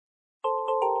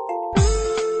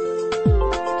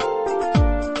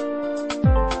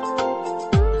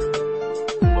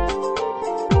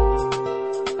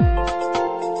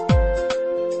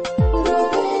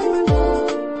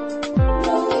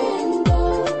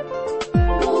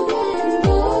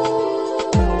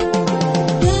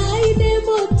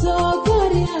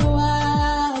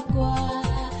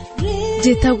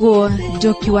Njĩtagwo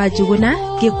Njoki wa Njuguna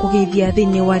ngĩkũgeithia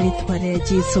thĩinĩ wa rĩtwa rĩa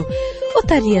Jesũ.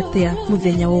 Ũtariĩ atĩa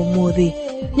mũthenya wa ũmũthĩ?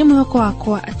 Nĩ mwĩhoko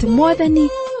wakwa atĩ Mwathani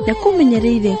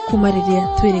nĩakũmenyereire kuma rĩrĩa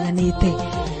twĩrĩganĩte.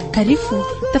 Karibu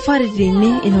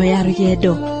tabarĩra-inĩ ĩno ya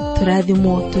rũgendo.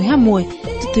 Tũrathimwo twĩ hamwe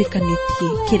tũtuĩkanĩtie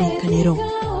kĩrĩkanĩro.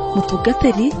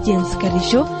 Mũtungatĩri James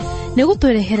Karisho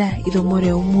nĩgũtũrehera ithomo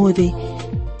rĩa ũmũthĩ.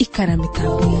 Ikara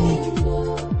mĩtambo-inĩ.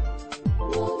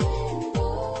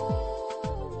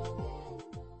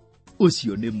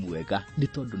 Ucio nĩ mwega nĩ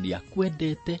tondũ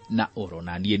nĩakwendete na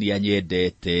oronanie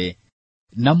nĩanyendete.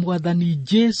 Na Mwathani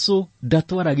Jesũ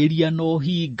ndatwaragĩria no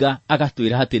hinga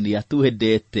agatwĩra atĩ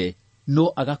nĩatwendete,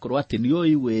 no agakorwo atĩ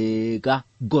nĩoĩ wega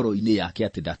ngoro-inĩ yake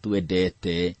atĩ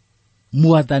ndatwendete.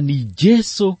 Mwathani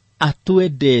Jesũ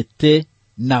atwendete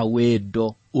na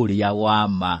wendo ũrĩa wa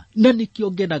ma, na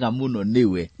nĩkĩo ngenaga mũno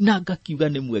nĩwe, na ngakiuga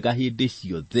nĩ mwega hĩndĩ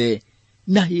ciothe,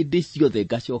 na hĩndĩ ciothe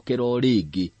ngacokera o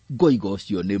rĩngĩ ngoiga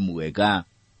ũcio nĩ mwega.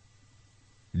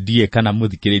 Ndiye kana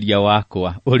mũthikĩrĩria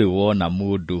wakwa ũrĩ wona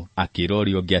mũndũ akĩra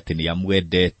ũrĩa ũngĩ atĩ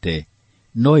nĩamwendete,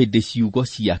 no hĩndĩ ciugo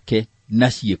ciake na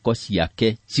ciĩko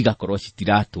ciake cigakorwo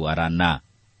citiratwarana.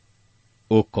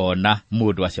 Ũkona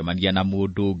mũndũ acemania na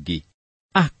mũndũ ũngĩ,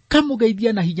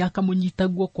 akamũgeithia na hinya, akamũnyita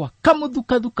guoko,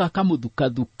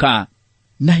 akamũthukathuka,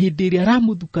 na hĩndĩ ĩrĩa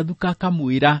aramũthukathuka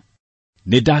akamwĩra,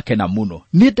 nĩndakena mũno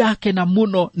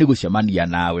nĩ gũcemania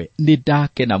nawe,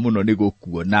 nĩndakena mũno nĩ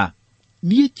gũkuona,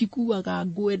 niĩ njiguaga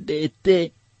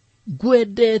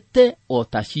ngwendete o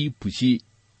ta chipusi.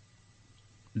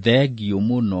 Thengiũ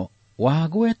mũno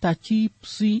wagweta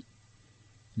chipusi,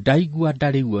 ndaigua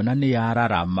ndarĩguo na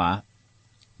nĩyararama.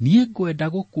 Niĩ ngwenda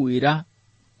gũkwĩra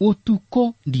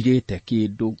ũtukũ ndirĩte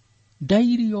kĩndũ,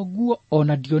 ndaire ũguo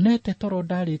ona ndionete toro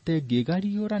ndarĩte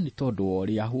ngĩgariũra nĩ tondũ wa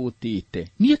ũrĩa hũtĩte.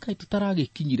 Niĩ kaĩ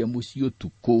tũtaragĩkinyire mũciĩ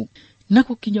ũtukũ, na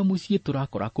gũkinya mũciĩ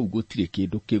tũrakora kũu gũtirĩ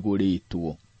kĩndũ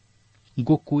kĩgũrĩtwo.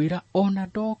 Ngũkwĩra ona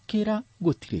ndokĩra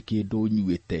gũtirĩ kĩndũ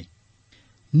nyuĩte.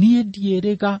 Niĩ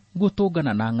ndiĩrĩga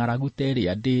gũtũngana na ng'aragu ta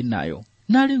ĩrĩa ndĩ nayo,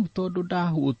 na rĩu tondũ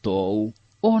ndahũta ũũ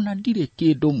ona ndirĩ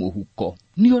kĩndũ mũhuko,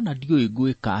 niĩ ona ndiũĩ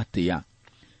ngwĩka atĩa.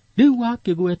 Rĩu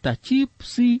wakĩgweta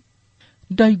chipsi,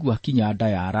 ndaigua kinya nda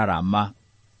yararama.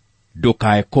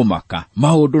 Ndũkae kũmaka,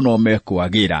 maũndũ no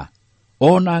mekwagĩra.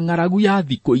 Ona ng'aragu ya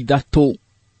thikũ 3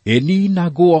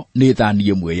 ĩninagwo nĩ thani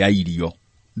ĩmwe ya irio.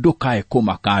 Ndũkae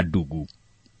kũmaka ndugu.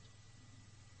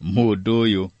 Mũndũ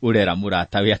ũyũ ũrera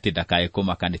mũratawe atĩ ndakae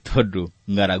kũmaka nĩ tondũ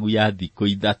ng'aragu ya thikũ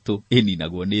 3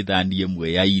 ĩninagwo nĩ thani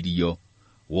ĩmwe ya irio.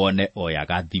 Wone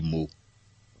oyaga thimũ,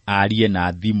 arie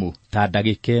na thimũ ta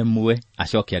ndagĩka ĩmwe,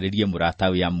 acoke arĩrie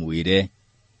mũratawe amwĩre,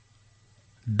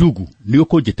 ndugu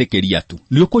nĩũkũnjĩtĩkĩria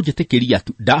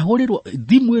tu, ndahũrĩrwo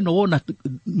thimũ ĩno. Wona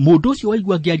mũndũ ũcio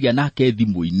waigua ngĩaria nake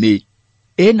thimũ-inĩ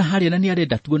ena harĩa na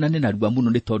nĩarenda tuonane narua mũno,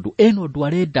 nĩ tondũ ena ũndũ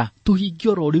arenda tũhingie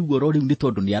oro rĩu nĩ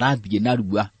tondũ nĩarathiĩ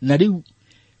narua. Na rĩu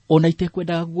ona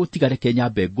itekwendaga gũtiga, reke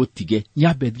nyambe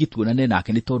thiĩ tuonane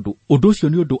nake, nĩ tondũ ũndũ ũcio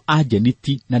nĩ ũndũ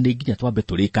ageniti na nĩ nginya twambe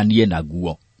tũrĩkanie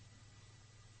naguo.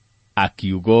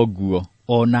 Akiuga ũguo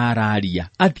ona araria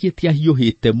athiĩte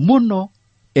ahiũhĩte mũno,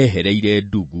 ehereire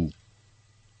ndugu.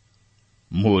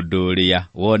 Mũndũ ũrĩa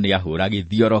wone ahũra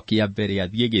gĩthioro kĩa mbere,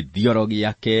 athiĩ gĩthioro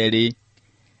gĩa kerĩ,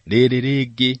 rĩrĩ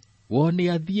rĩngĩ wone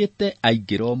athiĩte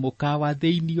aingĩra mũkawa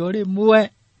thĩinĩ o rĩmwe.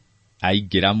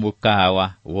 Aingĩra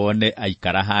mũkawa wone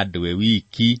aikara handũ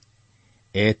wiki,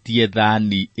 etie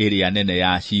thani ĩrĩa nene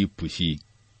ya chipusi.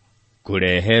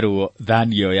 Kũreherwo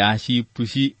thani ĩyo ya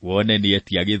chipusi, wone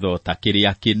nĩetia gĩthota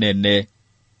kĩrĩa kĩnene.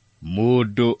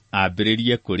 Mũndũ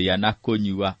ambĩrĩrie kũrĩa na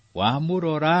kũnyua,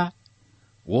 wamũrora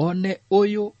wone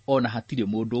ũyũ ona hatirĩ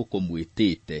mũndũ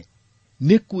ũkũmwĩtĩte,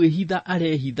 nĩ kwĩhitha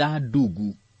arehitha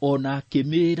ndugu, ona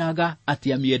akĩmĩraga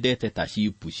atĩ amĩendete ta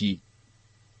chipusi.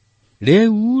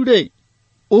 Rĩu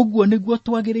ũguo nĩguo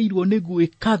twagĩrĩirwo nĩ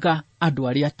gwĩkaga andũ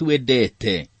arĩa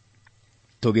twendete.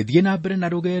 Tũgĩthiĩ na mbere na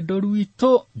rũgendo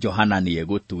rwitũ, Johana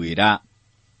nĩegũtwĩra.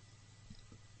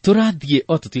 Tũrathiĩ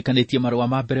o tũtuĩkanĩtie marũa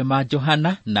ma mbere ma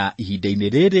Johana, na ihinda-inĩ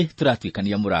rĩrĩ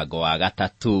tũratuĩkania mũrango wa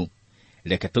 3.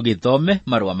 Reke tũgĩthome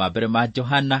marũa ma mbere ma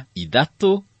Johana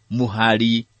 3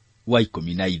 mũhari wa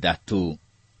 13.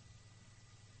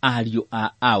 Ariũ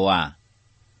a awa,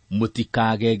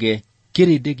 mũtikagege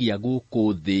kĩrĩndĩ gĩa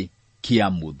gũkũ thĩ kĩa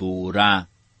mũthũra.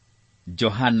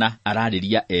 Johana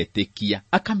ararĩria etĩkia,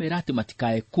 akamera atĩ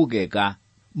matikae kũgega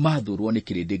mathũrwo nĩ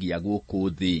kĩrĩndĩ gĩa gũkũ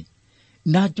thĩ.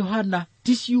 Na Johana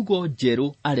ti ciugo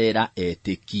njerũ arera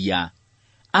etĩkia,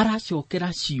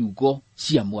 aracokera ciugo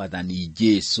cia Mwathani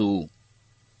Jesũ.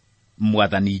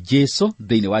 Mwathani Jesũ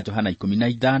thĩinĩ wa Johana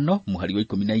 15 mũhari wa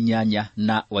 18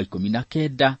 na wa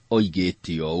 19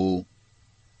 oigĩte ũũ: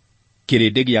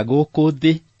 kĩrĩndĩ gĩa gũkũ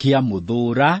thĩ kĩa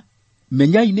mũthũra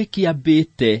menyai nĩ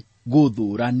kĩambĩte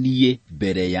gũthũranie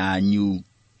mbere yanyu.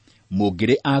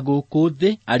 Mũngĩrĩ a gũkũ thĩ,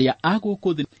 arĩa a gũkũ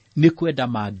thĩ nĩ kwenda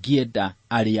mangĩenda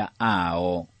arĩa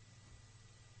ao.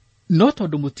 No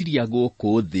tondũ mũtiri a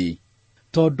gũkũ thĩ,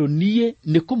 tondũ niĩ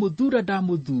nĩ kũmũthura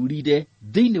ndamũthurire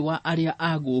thĩinĩ wa arĩa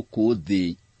a gũkũ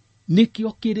thĩ, nĩkĩo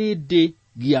kĩrĩndĩ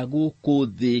gĩa gũkũ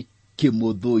thĩ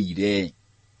kĩmũthũire.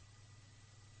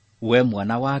 We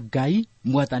mwana wa Ngai,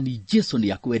 Mwathani Jesũ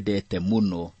nĩakwendete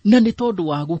mũno, na nĩ tondũ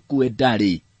wa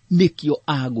gũkwenda-rĩ, nĩkĩo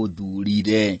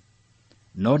agũthurire.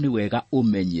 No nĩ wega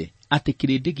ũmenye atĩ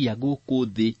kĩrĩndĩ gĩa gũkũ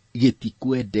thĩ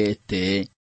gĩtikwendete,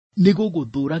 nĩ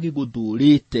gũgũthũra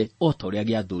gĩgũthũrĩte o ta ũrĩa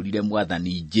gĩathũrire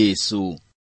Mwathani Jesũ.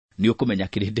 Nĩ ũkũmenya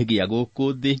kĩrĩndĩ gĩa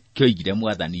gũkũ thĩ kĩoigire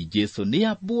Mwathani Jesũ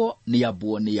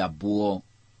nĩ ambwo.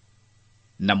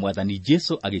 Na Mwathani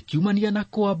Jesũ agĩkiumania na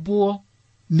kwambwo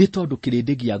nĩ tondũ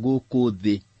kĩrĩndĩ gĩa gũkũ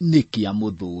thĩ nĩ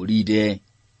kĩamũthũrire.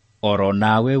 Oro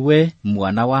nawe we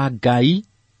mwana wa Ngai,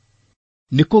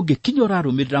 nĩ kũngĩkinya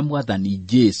ũrarũmĩrĩra Mwathani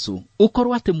Jesũ,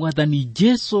 ũkorwo atĩ Mwathani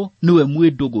Jesũ nĩwe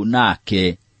mwĩndũgũ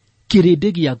nake,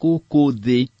 kĩrĩndĩ gĩa gũkũ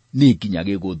thĩ nĩ nginya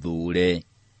gĩgũthũre.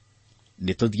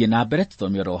 Nĩ tũthiĩ na mbere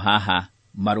tũthome oro haha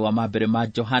marũa ma mbere ma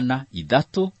Johana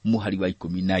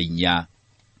 3:14.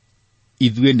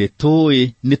 Ithuĩ nĩ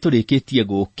tũĩ nĩ tũrĩkĩtie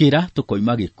gũkĩra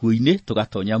tũkoima gĩkuũ-inĩ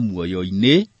tũgatonya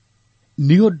muoyo-inĩ,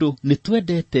 nĩ ũndũ nĩ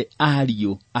twendete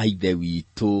ariũ a Ithe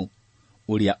witũ.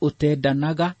 Ũrĩa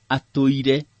ũtendanaga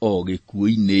atũire o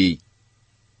gĩkuũ-inĩ.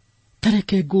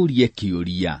 Tareke ngũrie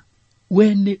kĩũria,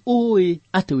 we nĩ ũĩ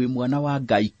atĩ wĩ mwana wa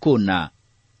Ngai kũna?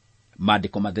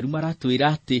 Maandĩko matheru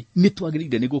maratwĩra atĩ nĩ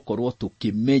twagĩrĩire nĩ gũkorwo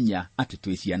tũkĩmenya atĩ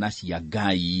twĩ ciana cia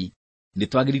Ngai. Nĩ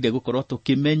twagĩrĩire gũkorwo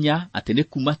tũkĩmenya atĩ nĩ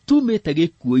kuma tumĩte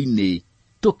gĩkuũ-inĩ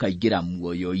tũkaingĩra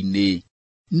muoyo-inĩ.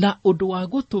 Na ũndũ wa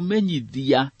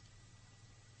gũtũmenyithia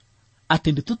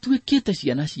atĩ nĩ tũtuĩkĩte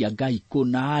ciana cia Ngai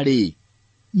kũna-rĩ,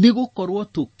 nĩ gũkorwo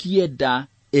tũkĩenda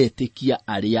etĩkia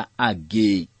arĩa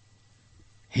angĩ.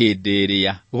 Hĩndĩ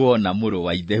ĩrĩa wona mũrũ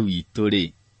wa Ithe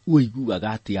witũ-rĩ, ũiguaga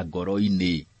atĩa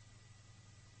ngoro-inĩ?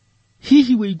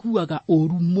 Hihi wĩiguaga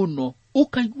ũru mũno,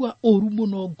 ũkaigua ũru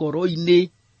mũno ngoro-inĩ,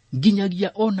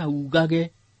 nginyagia ona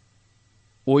ugage,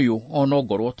 ũyũ ona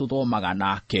ngorwo tũthomaga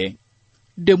nake,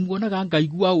 ndĩmuonaga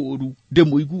ngaigua ũru,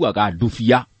 ndĩmũiguaga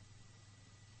ndubia.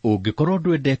 Ũngĩkorwo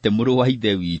ndwendete mũrũ wa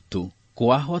Ithe witũ,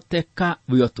 kwahoteka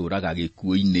we ũtũũraga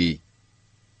gĩkuũ-inĩ.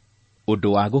 Ũndũ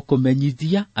wa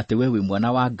gũkũmenyithia atĩ we wĩ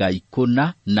mwana wa Ngai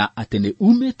kũna na atĩ nĩ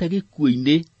umĩte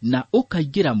gĩkuũ-inĩ na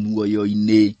ũkaingĩra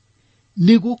muoyo-inĩ,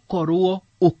 nĩ gũkorwo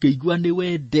ũkĩigua nĩ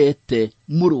wendete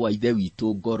mũrũ wa Ithe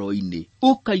witũ ngoro-inĩ,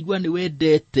 ũkaigua nĩ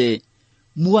wendete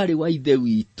mwarĩ wa Ithe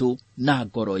witũ na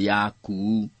ngoro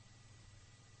yaku.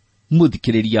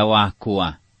 Mũthikĩrĩria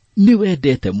wakwa, nĩ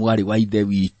wendete mwarĩ wa Ithe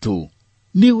witũ,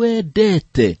 nĩ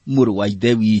wendete mũrũ wa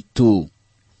Ithe witũ.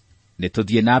 Nĩ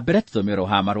tũthiĩ na mbere tũthomero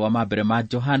ha marũa ma mbere ma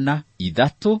Johana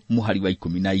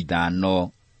 3:15.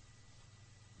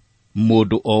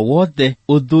 Mũndũ o wothe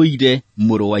ũthũire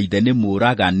mũrũ wa Ithe nĩ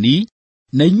mũũragani,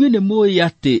 na inyuĩ nĩ mũĩ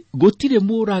atĩ gũtirĩ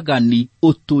mũũragani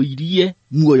ũtũirie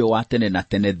muoyo wa tene na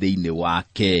tene thĩinĩ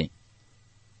wake.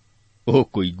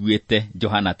 Ũkũiguĩte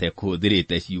Johana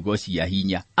tekũhũthĩrĩte ciugo cia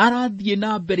hinya, arathiĩ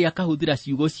na mbere akahũthĩra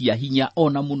ciugo cia hinya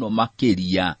ona mũno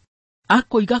makĩria.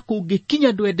 Akoiga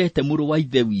kũngĩkinya ndwendete mũrũ wa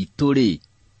Ithe witũ-rĩ,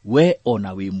 we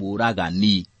ona wĩ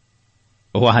mũũragani.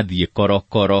 Wathiĩ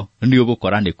korokoro nĩ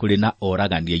ũgũkora nĩ kũrĩ na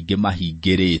oragani aingĩ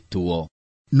mahingĩrĩtwo.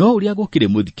 No ũrĩa gũkĩrĩ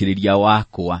mũthikĩrĩria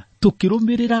wakwa,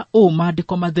 tũkĩrũmĩrĩra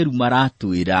maandĩko matheru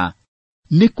maratwĩra,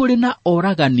 nĩ kũrĩ na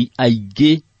oragani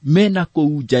aingĩ mena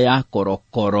kũu nja ya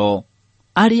korokoro,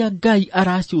 arĩa Ngai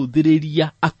aracũthĩrĩria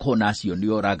akona acio nĩ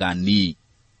oragani.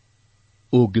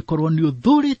 Ũngĩkorwo nĩ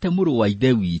ũthũrĩte mũrũ wa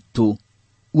Ithe witũ,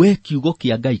 we kiugo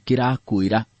kĩa Ngai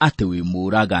kĩrakwĩra atĩ wĩ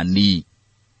mũũragani.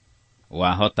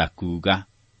 Wahota kuga,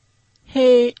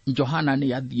 Johana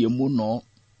nĩ athiĩ mũno.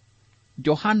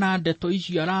 Johana ndeto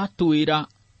ici aratwĩra,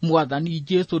 Mwathani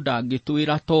Jesũ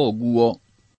ndangĩtwĩra toguo.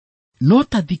 No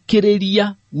ta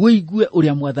thikĩrĩria wĩigue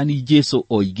ũrĩa Mwathani Jesũ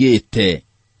oigĩte.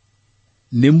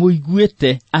 Nĩ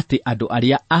mũiguĩte atĩ andũ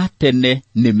arĩa a tene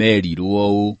nĩ merirwo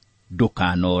ũũ,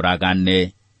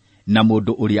 ndũkanoragane, na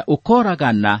mũndũ ũrĩa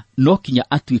ũkoragana no kinya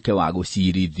atuĩke wa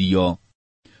gũciirithio.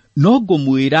 No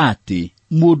ngũmwĩra atĩ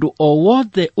mũndũ o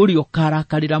wothe ũrĩa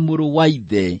ũkarakarĩra mũrũ wa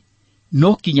Ithe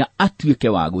no kinya atuĩke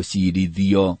wa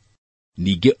gũciirithio.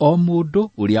 Ningĩ o mũndũ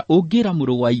ũrĩa ũngĩra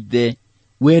mũrũ wa Ithe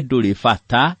we ndũrĩ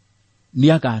bata,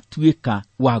 nĩ agatuĩka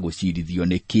wa gũciirithio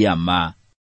nĩ kĩama.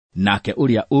 Nake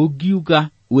ũrĩa ũngiuga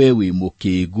we wĩ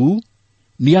mũkĩĩgu,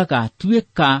 nĩ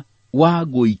agatuĩka wa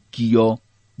gũikio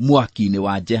mwaki-inĩ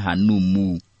wa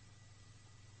Jehanumu.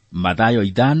 Mathayo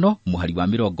 5 mũhari wa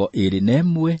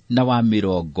 21 na wa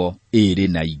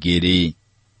 22.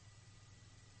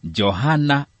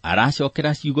 Johana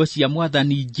aracokera ciugo cia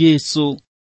Mwathani Jesu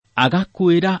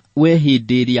agakwĩra we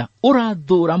hĩndĩ ĩrĩa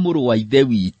ũrathũra mũrũ wa ithe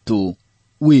witũ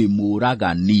wĩ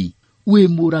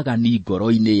mũragani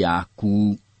ngoro-inĩ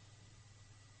yaku.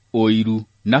 Ũiru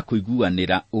na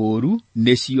kũiguanĩra ũũru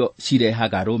nĩcio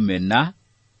cirehaga rũmena,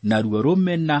 naruo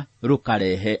rũmena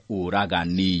rũkarehe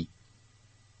ũragani.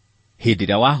 Hĩndĩ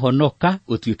ĩrĩa wahonoka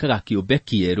ũtuĩkaga kĩũmbe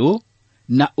kĩerũ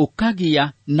na ũkagĩa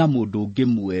na mũndũ ũngĩ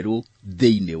mwerũ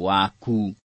thĩinĩ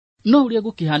waku. No ũrĩa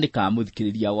gũkĩhanĩka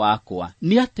mũthikĩrĩria wakwa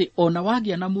nĩ atĩ ona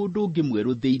wagĩa na mũndũ ũngĩ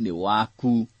mwerũ thĩinĩ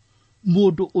waku,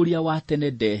 mũndũ ũrĩa wa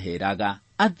tene ndeheraga,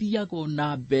 athiaga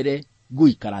na mbere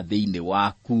gũikara thĩinĩ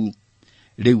waku.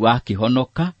 Rĩu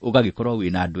wakĩhonoka ũgagĩkorwo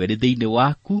wĩna andũ erĩ thĩinĩ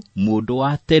waku, mũndũ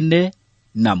wa tene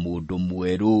na mũndũ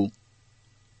mwerũ.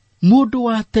 Mũndũ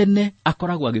wa tene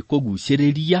akoragwo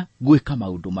agĩkũgucĩrĩria gwĩka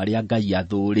maũndũ marĩa Ngai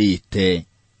athũrĩte.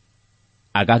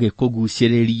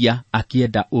 Agagĩkũgucĩrĩria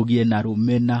akĩenda ũgĩe na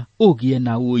rũmena, ũgĩe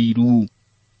na ũiru.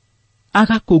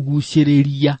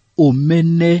 Agakũgucĩrĩria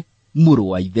ũmene mũrũ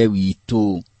wa ithe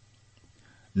witũ.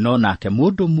 No nake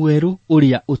mũndũ mwerũ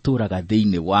ũrĩa ũtũũraga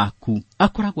thĩinĩ waku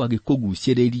akoragwo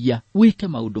agĩkũgucĩrĩria wĩke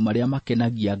maũndũ marĩa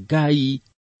makenagia Ngai,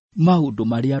 maũndũ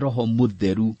marĩa Roho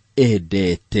Mũtheru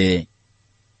endete.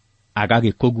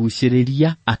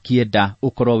 Agagĩkũgucĩrĩria akĩenda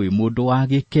ũkorwo wĩ mũndũ wa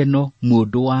gĩkeno,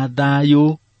 mũndũ wa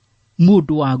thayũ,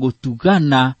 mũndũ wa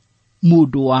gũtugana,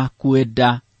 mũndũ wa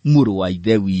kwenda mũrũ wa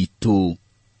ithe witũ.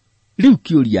 Rĩu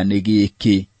kĩũria nĩ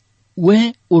gĩkĩ: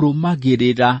 we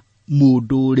ũrũmagĩrĩra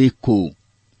mũndũ ũrĩkũ?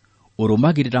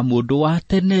 Ũrũmagĩrĩra mũndũ wa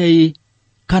tene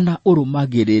kana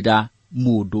ũrũmagĩrĩra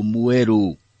mũndũ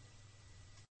mwerũ?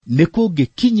 Nĩ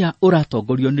kũngĩkinya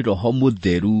ũratongorio nĩ Roho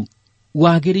Mũtheru,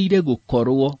 wagĩrĩire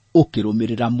gũkorwo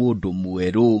ũkĩrũmĩrĩra mũndũ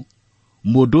mwerũ.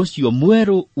 Mũndũ ũcio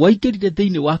mwerũ waingĩrire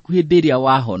thĩinĩ waku hĩndĩ ĩrĩa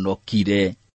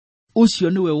wahonokire, ũcio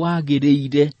nĩwe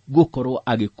wagĩrĩire gũkorwo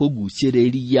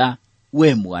agĩkũgucĩrĩria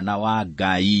we mwana wa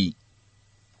Ngai.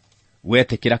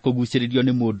 Wetĩkĩra kũgucĩrĩrio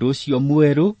nĩ mũndũ ũcio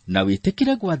mwerũ na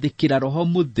wĩtĩkĩre gwathĩkĩra Roho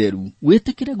Mũtheru,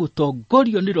 wĩtĩkĩre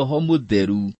gũtongorio nĩ Roho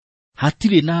Mũtheru,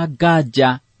 hatirĩ na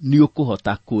nganja nĩ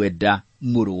ũkũhota kwenda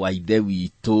mũrũ wa ithe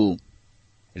witũ.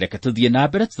 Reke tũthiĩ na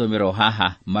mbere tũthomero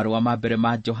haha marũa ma mbere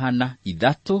ma Johana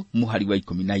 3 mũhari wa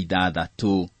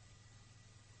 16.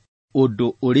 Ũndũ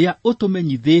ũrĩa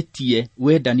ũtũmenyithĩtie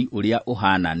wendani ũrĩa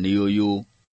ũhana nĩ ũyũ: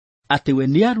 atĩ we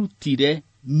nĩarutire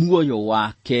muoyo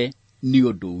wake nĩ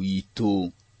ũndũ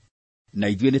witũ. Na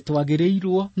ithuĩ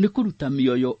nĩtwagĩrĩirwo nĩ kũruta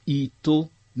mĩoyo itũ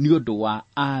nĩ ũndũ wa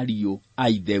ariũ a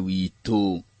ithe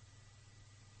witũ.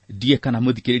 Ndiye kana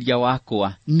mũthikĩrĩria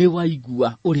wakwa nĩ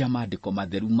waigua ũrĩa maandĩko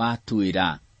matheru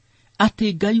matwĩra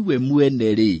atĩ Ngai we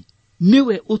mwene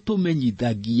niwe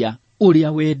ũtũmenyithagia ũrĩa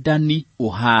wendani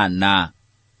ũhana.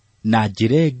 Na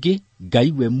njĩra ĩngĩ,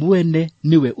 Ngai we mwene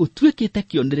niwe ũtuĩkĩte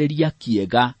kĩonereria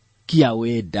kĩega kĩa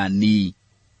wendani.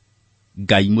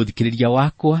 Ngai mũthikĩrĩria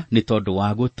wakwa nĩ tondũ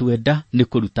wa gũtwenda nĩ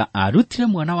kũruta arutire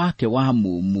mwana wake wa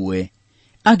mũmwe,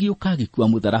 agĩũka agĩkua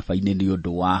mũtharaba-inĩ nĩ ũndũ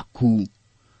waku.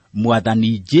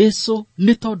 Mwathani Jesu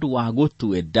nĩ tondũ wa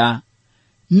gũtwenda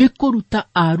nĩ kũruta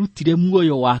arutire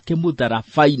muoyo wake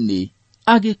mũtharaba-inĩ,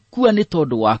 agĩkua nĩ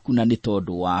tondũ waku na nĩ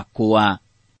tondũ wakwa.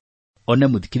 One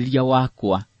mũthikĩrĩria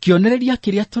wakwa, kĩonereria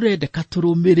kĩrĩa tũrendeka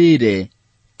tũrũmĩrĩre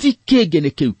ti kĩngĩ nĩ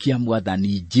kĩu kĩa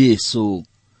Mwathani Jesu.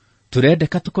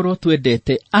 Tũrendeka tũkorwo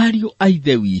twendete ariũ a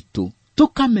ithe witũ,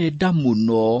 tũkamenda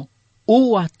mũno,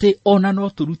 ũũ atĩ ona no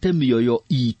tũrute mĩoyo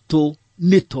itũ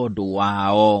nĩ tondũ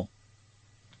wao.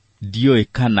 Ndiũĩ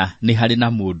kana nĩ harĩ na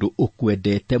mũndũ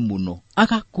ũkwendete mũno,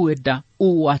 agakwenda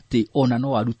ũũ atĩ ona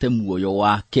no arute muoyo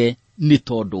wake nĩ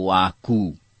tondũ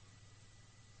waku.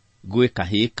 Gwĩ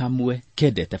kahĩĩ kamwe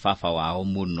kendete baba wao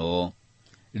mũno.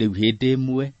 Rĩu hĩndĩ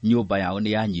ĩmwe nyũmba yao nĩ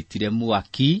yanyitire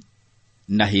mwaki,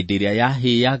 na hĩndĩ ĩrĩa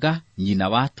yahĩaga, nyina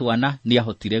wa twana nĩ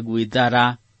ahotire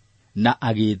gwĩthara na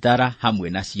agĩthara hamwe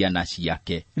na ciana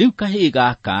ciake. Rĩu kahĩĩ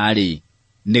gaka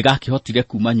nĩ gakĩhotire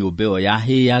kuma nyũmba ĩyo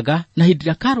yahĩaga, na hĩndĩ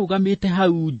ĩrĩa karũgamĩte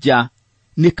hau nja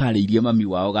nĩ karĩirie mami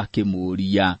wao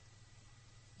gakĩmũria,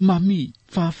 "Mami,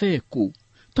 baba ekũ?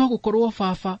 Togũkorwo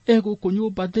baba egũkũ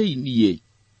nyũmba thĩiniĩ."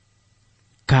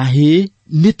 Kahĩĩ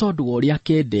nĩ tondũ wa ũrĩa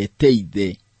kendete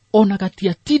ithe, ona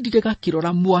gatiatindire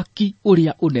gakĩrora mwaki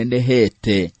ũrĩa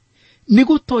ũnenehete. Nĩ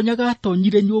gũtonya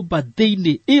gatonyire nyũmba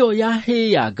thĩinĩ ĩyo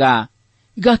yahĩaga,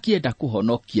 gakĩenda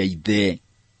kũhonokia ithe.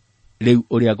 Rĩu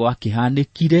ũrĩa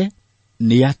gwakĩhanĩkire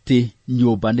nĩ atĩ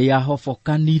nyũmba nĩ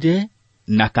yahobokanire,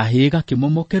 na kahĩĩ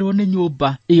gakĩmomokerwo nĩ nyũmba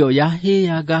ĩyo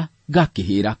yahĩaga,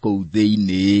 gakĩhĩra kũu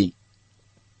thĩinĩ.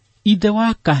 Ithe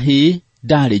wa kahĩĩ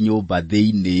ndarĩ nyũmba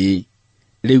thĩinĩ.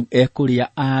 Rĩu ekũrĩa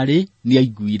arĩ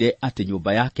nĩaiguire atĩ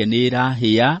nyũmba yake nĩ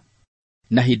ĩrahĩa,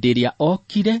 na hĩndĩ ĩrĩa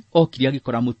okire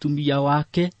agĩkora mũtumia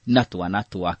wake na twana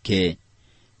twake.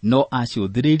 No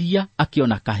acũthĩrĩria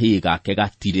akĩona kahĩĩ gake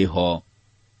gatirĩ ho.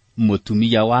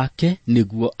 Mũtumia wake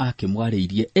nĩguo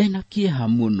akĩmwarĩirie ena kĩeha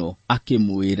mũno,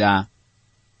 akĩmwĩra,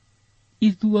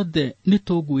 ithuothe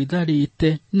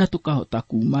nĩtũgwĩtharĩte na tũkahota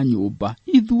kuma nyũmba,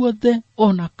 ithuothe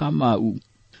ona Kamau.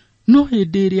 No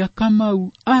hĩndĩ ĩrĩa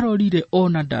Kamau arorire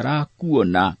ona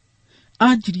ndarakuona,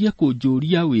 anjirie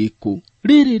kũnjũria wĩkũ.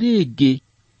 Rĩrĩ rĩngĩ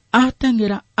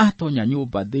ateng'era atonya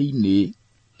nyũmba thĩinĩ.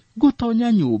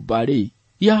 Gũtonya nyũmba-rĩ,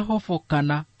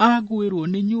 yahobokana agwĩrwo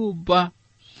nĩ nyũmba.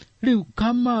 Rĩu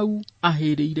Kamau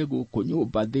ahĩrĩire gũkũ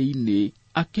nyũmba thĩinĩ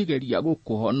akĩgeria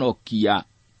gũkũhonokia.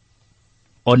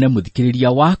 One mũthikĩrĩria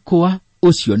wakwa,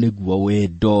 ũcio nĩguo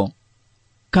wendo.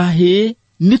 Kahĩĩ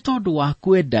nĩ tondũ wa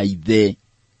kwenda ithe,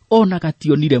 ona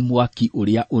gationire mwaki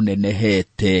ũrĩa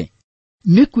ũnenehete.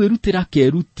 Nĩ kwĩrutĩra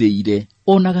kerutĩire,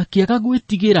 ona gakĩaga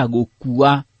gwĩtigĩra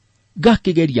gũkua,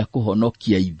 gakĩgeria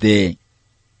kũhonokia ithe.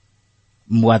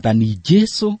 Mwathani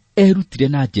Jesũ erutire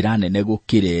na njĩra nene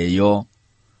gũkĩra ĩyo.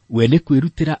 We nĩ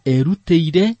kwĩrutĩra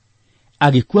erutĩire,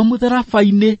 agĩkua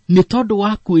mũtharaba-inĩ nĩ tondũ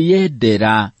wa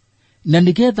kwĩyendera, na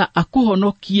nĩgetha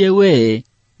akũhonokie we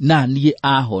na niĩ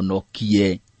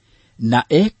ahonokie. Na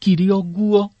ekire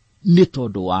ũguo nĩ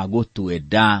tondũ wa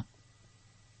gũtwenda.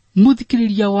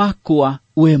 Mũthikĩrĩria wakwa,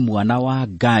 we mwana wa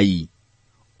Ngai,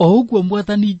 o ũguo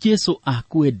Mwathani Jesũ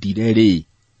akwendire-rĩ,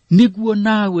 nĩguo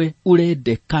nawe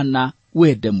ũrendekana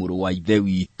wende mũrũ wa ithe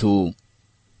witũ.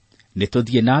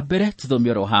 Nĩtũthiĩ na mbere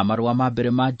tũthome roha marũa ma mbere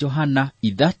ma Johana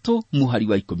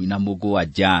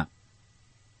 3:17.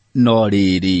 No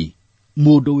rĩrĩ,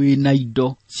 mũndũ wĩna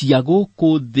indo cia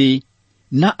gũkũ thĩ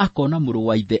na akona mũrũ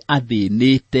wa ithe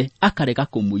athĩnĩte akarega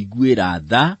kũmũiguĩra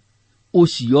tha,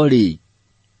 ũcio-rĩ,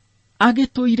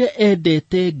 agĩtũire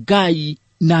endete Ngai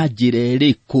na njĩra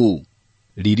ĩrĩkũ?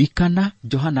 Ririkana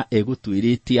Johana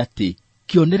egũtwĩrĩte atĩ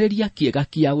kĩonereria kĩega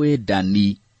kĩa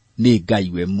wendani nĩ Ngai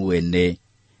we mwene.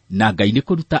 Na Ngai nĩ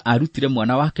kũruta arutire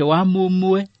mwana wake wa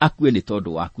mũmwe akue nĩ tondũ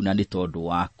waku na nĩ tondũ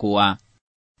wakwa.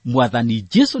 Mwathani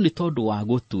Jesũ nĩ tondũ wa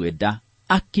gũtwenda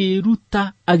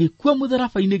akĩruta agĩkua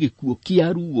mũtharaba-inĩ gĩkuũ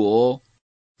kĩa ruo,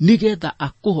 nĩgetha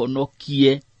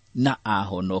akũhonokie na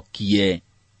ahonokie.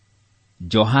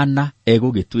 Johana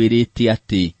egũgĩtwĩrĩte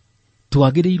atĩ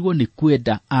twagĩrĩirwo nĩ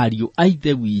kwenda ariũ a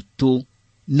ithe witũ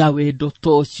na wendo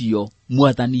tocio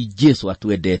Mwathani Jesũ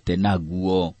atwendete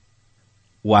naguo.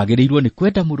 Wagĩrĩirwo nĩ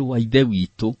kwenda mũrũ wa ithe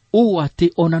witũ ũũ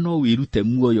atĩ ona no wĩrute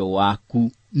muoyo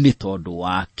waku nĩ tondũ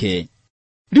wake.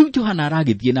 Rĩu Johana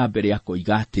aragĩthiĩ na mbere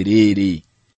akoiga atĩrĩrĩ,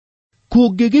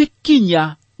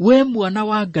 kũngĩgĩkinya we mwana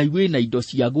wa Ngai wĩna indo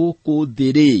cia gũkũ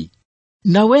thĩ-rĩ,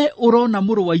 na we ũrona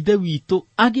mũrũ wa ithe witũ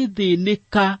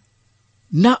agĩthĩnĩka,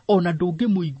 na ona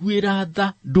ndũngĩmũiguĩra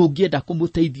tha, ndũngĩenda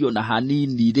kũmũteithia na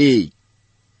hanini-rĩ,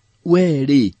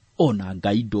 we-rĩ, ona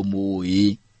Ngai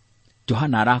ndũmũĩ.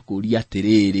 Johana arakũria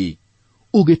atĩrĩrĩ,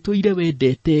 ũgĩtũire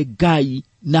wendete Ngai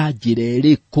na njĩra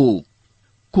ĩrĩkũ?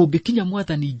 Kũngĩkinya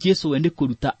Mwathani Jesũ we nĩ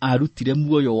kũruta arutire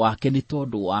muoyo wake nĩ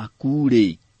tondũ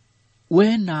waku-rĩ,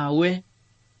 we nawe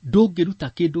ndũngĩruta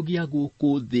kĩndũ gĩa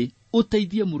gũkũ thĩ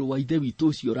ũteithie mũrũ wa ithe witũ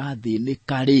ũcio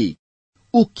ũrathĩnĩka-rĩ,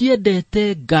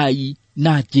 ũkĩendete Ngai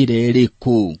na njĩra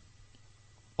ĩrĩkũ?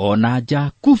 Ona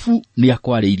Jakubu nĩ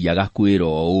akwarĩirie agakwĩra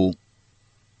ũũ,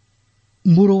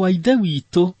 mũrũ wa ithe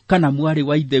witũ kana mwarĩ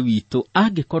wa ithe witũ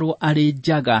angĩkorwo arĩ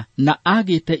njaga na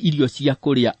agĩte irio cia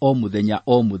kũrĩa o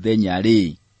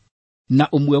mũthenya-rĩ, na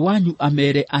ũmwe wanyu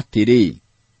amere atĩrĩ,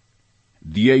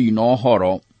 thiĩi na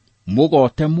ũhoro,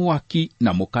 mũgote mwaki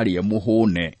na mũkarĩe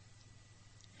mũhũne,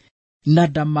 na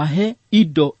ndamahe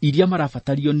indo iria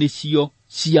marabatario nĩcio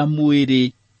cia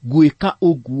mwĩrĩ gwĩka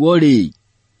ũguo-rĩ,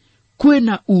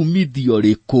 kwĩna umithio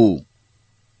rĩkũ?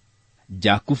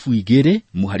 Jakubu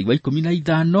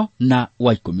 2:15 na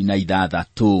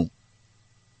 16.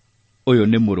 Ũyũ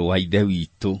nĩ mũrũ wa ithe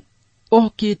witũ,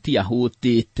 okĩte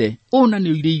ahũtĩte, ona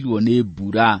nĩ ũirĩirwo nĩ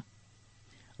mbura.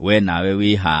 We nawe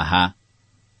wĩ haha,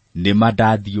 nĩ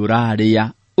mandathi ũrarĩa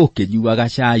ũkĩnyuaga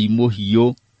cai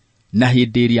mũhiũ, na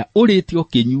hĩndĩ ĩrĩa ũrĩte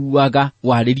ũkĩnyuaga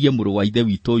warĩrie mũrũ wa ithe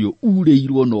witũ ũyũ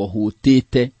urĩirwo na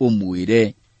ũhũtĩte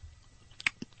ũmwĩre,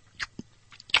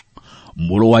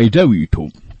 mũrũ wa ithe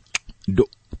witũ,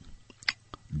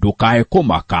 ndũkae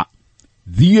kũmaka,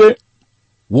 thiĩ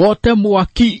wote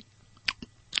mwaki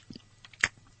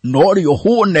nori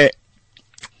ũhũne,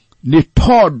 nĩ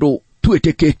tondũ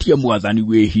twĩtĩkĩtie Mwathani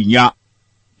wĩ hinya.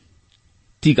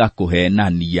 Tiga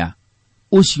kũhenania,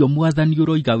 ũcio Mwathani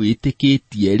ũroiga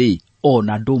wĩtĩkĩtie-rĩ,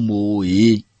 ona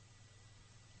ndũmũĩ.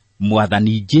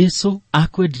 Mwathani Jesu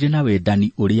akwendire na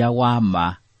wendani uria wa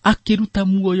ma, akiruta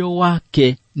muoyo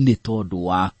wake ni tondu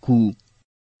waku.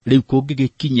 Riu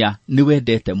kungigikinya ni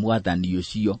wendete Mwathani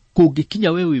ucio,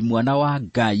 kungikinya wewe mwana wa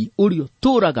Ngai urio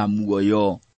turaga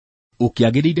muoyo,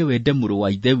 ukiagirire wende muru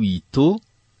wa ithe witu,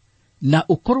 na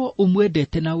ukorwo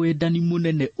umwendete na wendani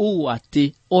munene uu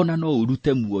ati ona no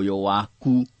urute muoyo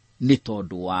waku ni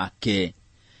tondu wake.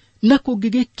 Na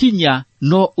kungigikinya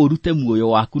no urute muoyo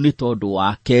waku ni tondu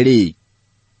wake ri,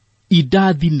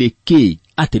 indathi niki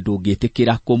ati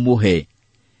ndungitikira kumuhe?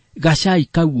 Gacai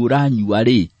kau uranyua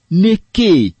ri,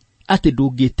 niki ati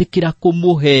ndungitikira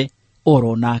kumuhe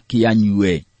orona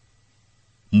kianyue?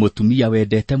 Mutumia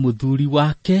wendete muthuri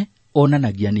wake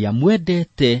onanagia ni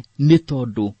amwendete ni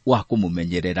tondu wa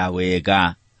kumumenyerera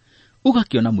wega.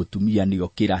 Ugakiona mutumia ni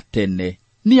okira tene,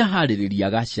 ni ahaririria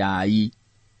gacai,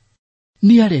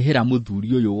 ni arehera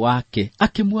muthuri uyu wake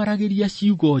akimwaragiria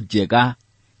ciugo njega,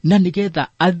 na nigetha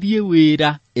athie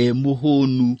wira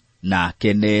muhunu na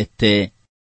akenete.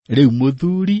 Riu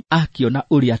muthuri akiona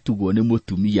uria tugwo ni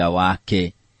mutumia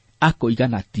wake,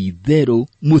 akoigana ti theru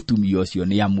mutumia ucio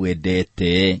ni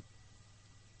amwendete.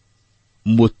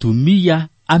 Mutumia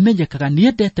amenyekaga ni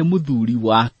endete muthuri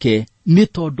wake ni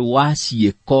tondu wa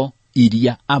ciiko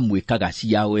iria amwikaga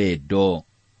cia wendo.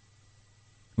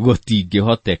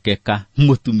 Gutingihotekeka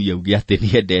mutumia uge ati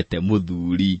ni endete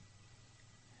muthuri,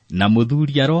 na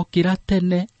muthuri arokira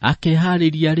tene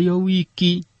akehariria rio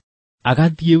wiki,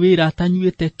 agathie wira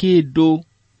atanyuite kindu,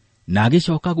 na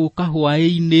agicoka guka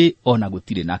hwaini ona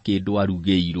gutire na kindu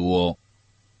arugeirwo.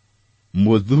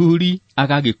 Muthuri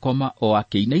agagikoma o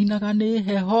akinainaga ni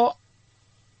heho,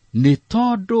 ni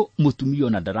tondu mutumia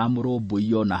ona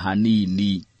ndaramurumbuia ona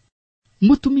hanini.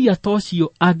 Mutumia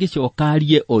tocio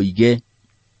agicokarie oige,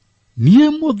 nie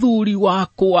muthuri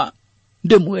wakwa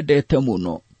ndimwendete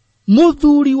muno,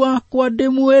 muthuri wakwa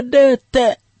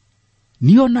ndimwendete,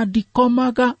 niona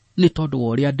ndikomaga ni tondu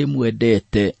uria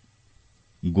ndimwendete.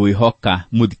 Ngwihoka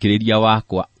muthikiriria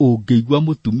wakwa ungeigwa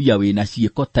mutumia wina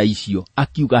ciiko ta icio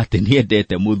akiuga ati ni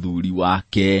endete muthuri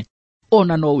wake,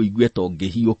 ona no uigue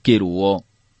tongihiukirwo.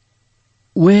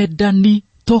 Wendani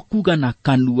tokuga na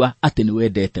kanua ati ni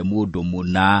wendete mundu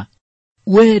muna.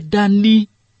 Wendani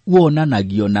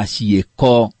wonanagio na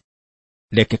ciiko.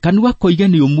 Reke kanua koige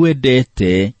ni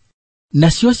umwendete,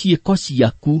 nacio ciiko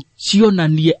ciaku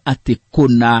cionanie ati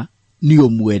kuna ni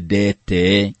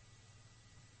umwendete.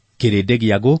 Kirinde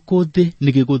gia guku thi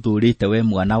nigiguthurite we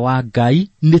mwana wa Ngai,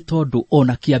 ni tondu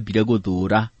ona kiambire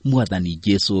guthura Mwathani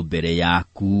Jesu mbere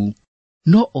yaku.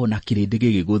 No ona kirinde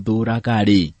gigiguthuraga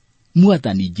ri,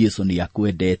 Mwathani Jesu ni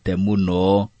akwendete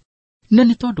muno. Na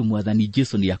ni tondu Mwathani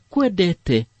Jesu ni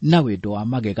akwendete na wendo wa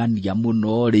magegania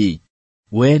muno ri,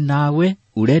 we nawe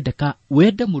urendeka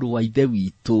wende muru wa ithe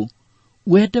witu,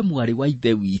 wende mwari wa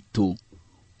ithe witu,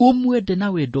 umwende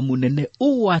na wendo munene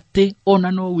uu ati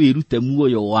ona no wirute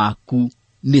muoyo waku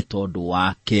ni tondu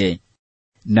wake.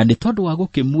 Na ni tondu wa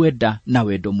gukimwenda na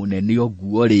wendo munene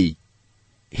oguo ri,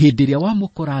 hindi ria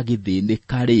wamukora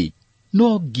agithinika ri,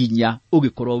 no nginya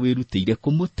ugikorwo wirutire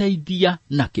kumuteithia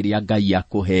na kiria Ngai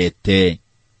akuhete.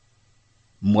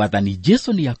 Mwathani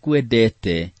Jesu ni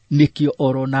akwendete, nikio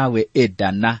oro nawe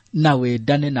endana na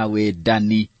wendane na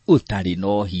wendani utari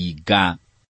no hinga.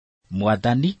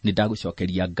 Mwathani ni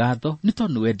ndagucokeria ngatho ni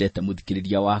tondu wendete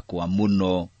muthikiriria wakwa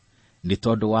muno. Ni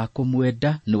tondu wa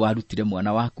kumwenda ni warutire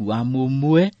mwana waku wa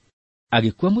mumwe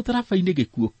agikua mutharabaini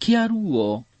gikuo kia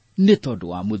ruo ni tondu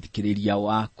wa muthikiriria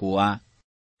wakwa.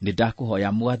 Ni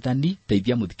ndakuhoya Mwathani,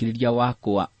 teithia muthikiriria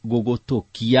wakwa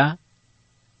gugutukia,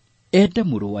 ende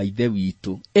muru wa ithe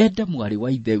witu, ende mwari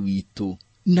wa ithe witu,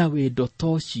 na wendo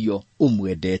tocio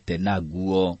umwendete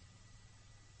naguo.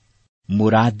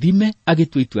 Murathime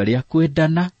agitua itua ria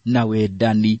kwendana na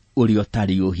wendani urio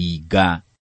tari uhinga.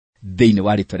 Thiini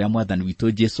wa ritwa ria Mwathani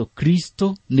witu Jesu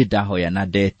Kristo ni ndahoya na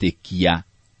ndetikia.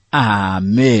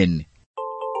 Amen.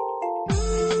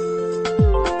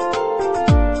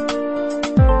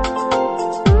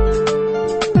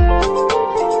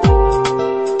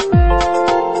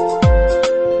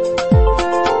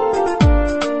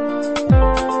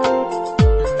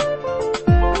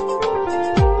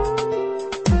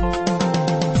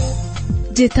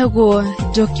 Njĩtagwo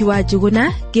Njoki wa Njuguna,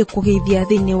 ngĩkũgeithia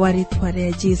thĩinĩ wa rĩtwa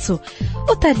rĩa Jesũ.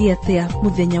 Ũtariĩ atĩa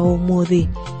mũthenya wa ũmũthĩ?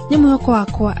 Nĩ mwĩhoko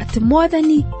wakwa atĩ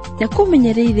Mwathani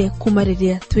nĩakũmenyereire kuma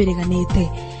rĩrĩa twĩrĩganĩte.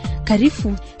 Karibu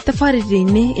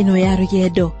thabarĩ-inĩ ĩno ya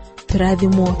rũgendo,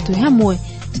 tũrathimwo twĩ hamwe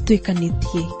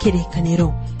tũtuĩkanĩtie kĩrĩkanĩro.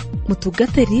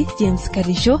 Mũtungatĩri James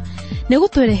Karisho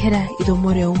nĩgũtũrehera ithomo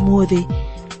rĩa ũmũthĩ.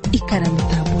 Ikara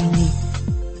mũtambo.